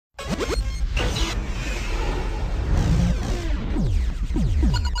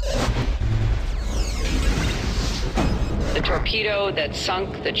torpedo that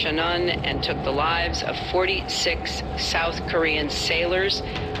sunk the Cheonan and took the lives of 46 South Korean sailors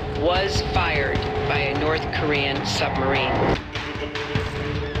was fired by a North Korean submarine.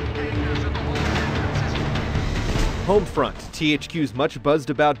 Homefront, THQ's much buzzed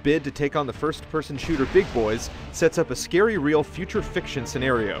about bid to take on the first-person shooter big boys, sets up a scary real future fiction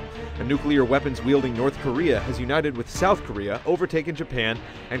scenario. A nuclear weapons-wielding North Korea has united with South Korea, overtaken Japan,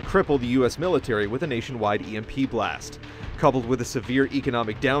 and crippled the US military with a nationwide EMP blast. Coupled with a severe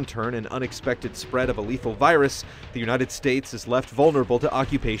economic downturn and unexpected spread of a lethal virus, the United States is left vulnerable to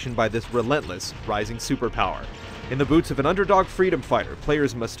occupation by this relentless, rising superpower. In the boots of an underdog freedom fighter,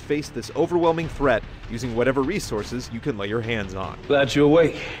 players must face this overwhelming threat using whatever resources you can lay your hands on. Glad you're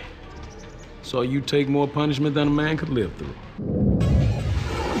awake. So you take more punishment than a man could live through.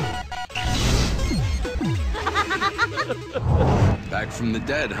 Back from the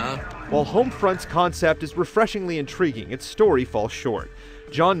dead, huh? While Homefront's concept is refreshingly intriguing, its story falls short.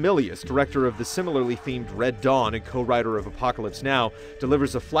 John Milius, director of the similarly themed Red Dawn and co-writer of Apocalypse Now,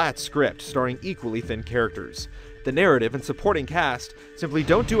 delivers a flat script starring equally thin characters. The narrative and supporting cast simply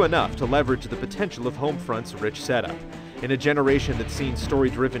don't do enough to leverage the potential of Homefront's rich setup. In a generation that's seen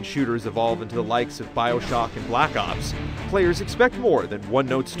story-driven shooters evolve into the likes of BioShock and Black Ops, players expect more than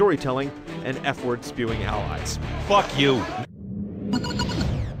one-note storytelling and F-word spewing allies. Fuck you!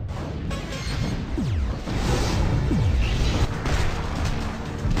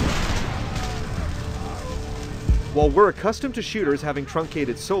 While we're accustomed to shooters having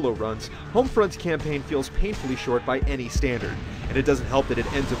truncated solo runs, Homefront's campaign feels painfully short by any standard, and it doesn't help that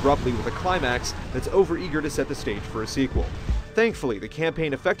it ends abruptly with a climax that's overeager to set the stage for a sequel. Thankfully, the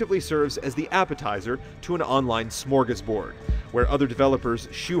campaign effectively serves as the appetizer to an online smorgasbord, where other developers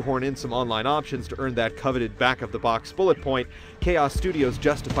shoehorn in some online options to earn that coveted back-of-the-box bullet point. Chaos Studios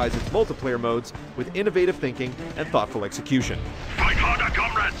justifies its multiplayer modes with innovative thinking and thoughtful execution. Fight harder,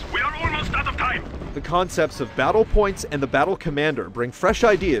 comrades! We are almost out of time! The concepts of battle points and the battle commander bring fresh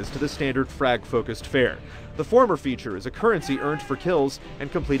ideas to the standard frag-focused fare. The former feature is a currency earned for kills and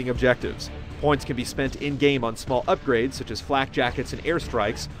completing objectives. Points can be spent in-game on small upgrades such as flak jackets and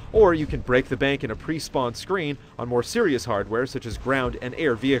airstrikes, or you can break the bank in a pre-spawned screen on more serious hardware such as ground and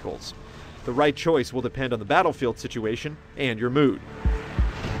air vehicles. The right choice will depend on the battlefield situation and your mood.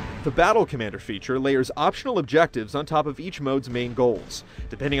 The Battle Commander feature layers optional objectives on top of each mode's main goals.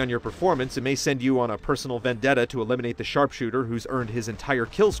 Depending on your performance, it may send you on a personal vendetta to eliminate the sharpshooter who's earned his entire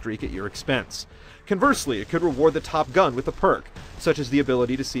kill streak at your expense. Conversely, it could reward the top gun with a perk, such as the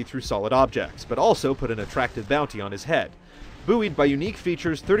ability to see through solid objects, but also put an attractive bounty on his head. Buoyed by unique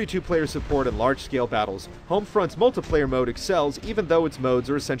features, 32-player support, and large-scale battles, Homefront's multiplayer mode excels even though its modes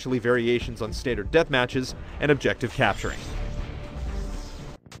are essentially variations on standard deathmatches and objective capturing.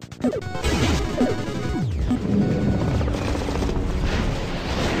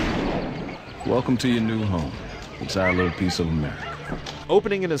 Welcome to your new home. It's our little piece of America.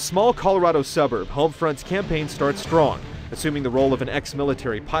 Opening in a small Colorado suburb, Homefront's campaign starts strong. Assuming the role of an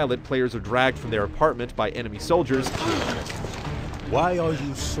ex-military pilot, players are dragged from their apartment by enemy soldiers. Why are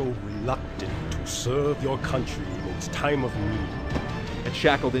you so reluctant to serve your country in its time of need? And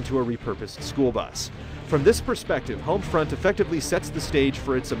shackled into a repurposed school bus. From this perspective, Homefront effectively sets the stage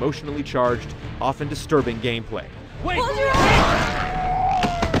for its emotionally charged, often disturbing gameplay. Wait!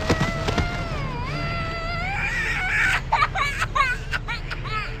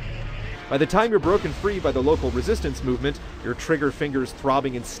 By the time you're broken free by the local resistance movement, your trigger fingers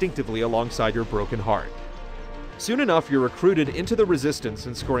throbbing instinctively alongside your broken heart. Soon enough, you're recruited into the resistance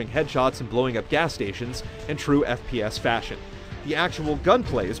and scoring headshots and blowing up gas stations in true FPS fashion. The actual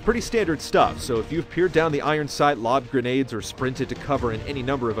gunplay is pretty standard stuff, so if you've peered down the iron sight, lobbed grenades, or sprinted to cover in any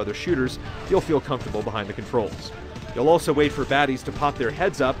number of other shooters, you'll feel comfortable behind the controls. You'll also wait for baddies to pop their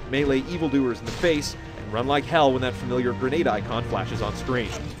heads up, melee evildoers in the face, and run like hell when that familiar grenade icon flashes on screen.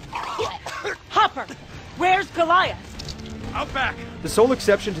 Hopper, where's Goliath? Out back! The sole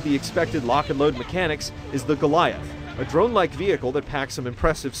exception to the expected lock-and-load mechanics is the Goliath, a drone-like vehicle that packs some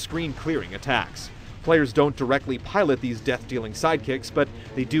impressive screen-clearing attacks. Players don't directly pilot these death-dealing sidekicks, but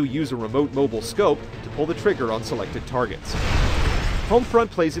they do use a remote mobile scope to pull the trigger on selected targets. Homefront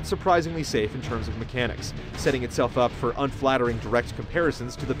plays it surprisingly safe in terms of mechanics, setting itself up for unflattering direct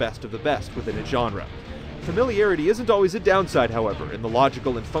comparisons to the best of the best within its genre. Familiarity isn't always a downside, however, and the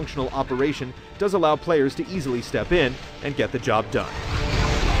logical and functional operation does allow players to easily step in and get the job done.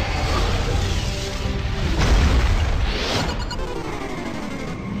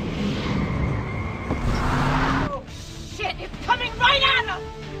 Oh, shit, it's coming right at us!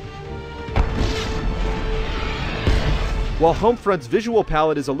 While Homefront's visual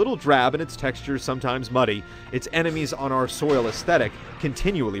palette is a little drab and its textures sometimes muddy, its enemies on our soil aesthetic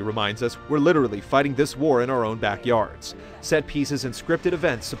continually reminds us we're literally fighting this war in our own backyards. Set pieces and scripted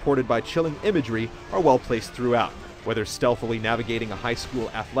events supported by chilling imagery are well placed throughout, whether stealthily navigating a high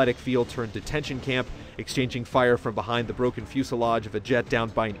school athletic field turned detention camp, exchanging fire from behind the broken fuselage of a jet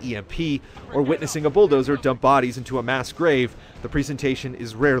downed by an EMP, or witnessing a bulldozer dump bodies into a mass grave. The presentation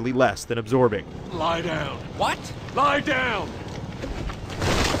is rarely less than absorbing. Lie down. What? Lie down!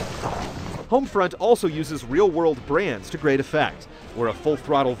 Homefront also uses real-world brands to great effect. Where a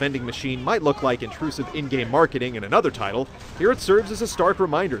full-throttle vending machine might look like intrusive in-game marketing in another title, here it serves as a stark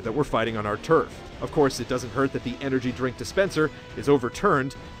reminder that we're fighting on our turf. Of course, it doesn't hurt that the energy drink dispenser is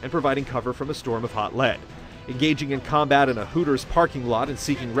overturned and providing cover from a storm of hot lead. Engaging in combat in a Hooters parking lot and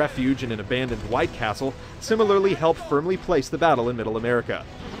seeking refuge in an abandoned White Castle similarly help firmly place the battle in Middle America.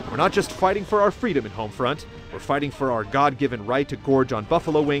 We're not just fighting for our freedom in Homefront, we're fighting for our God-given right to gorge on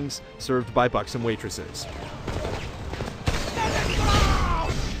buffalo wings served by buxom waitresses.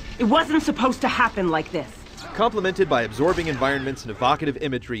 It wasn't supposed to happen like this. Complemented by absorbing environments and evocative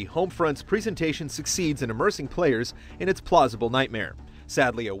imagery, Homefront's presentation succeeds in immersing players in its plausible nightmare.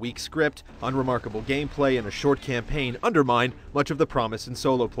 Sadly, a weak script, unremarkable gameplay, and a short campaign undermine much of the promise in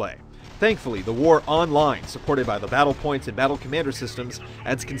solo play. Thankfully, the war online, supported by the battle points and battle commander systems,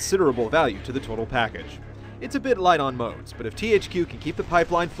 adds considerable value to the total package. It's a bit light on modes, but if THQ can keep the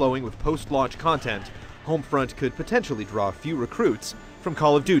pipeline flowing with post-launch content, Homefront could potentially draw a few recruits from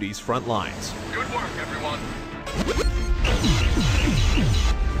Call of Duty's front lines. Good work, everyone.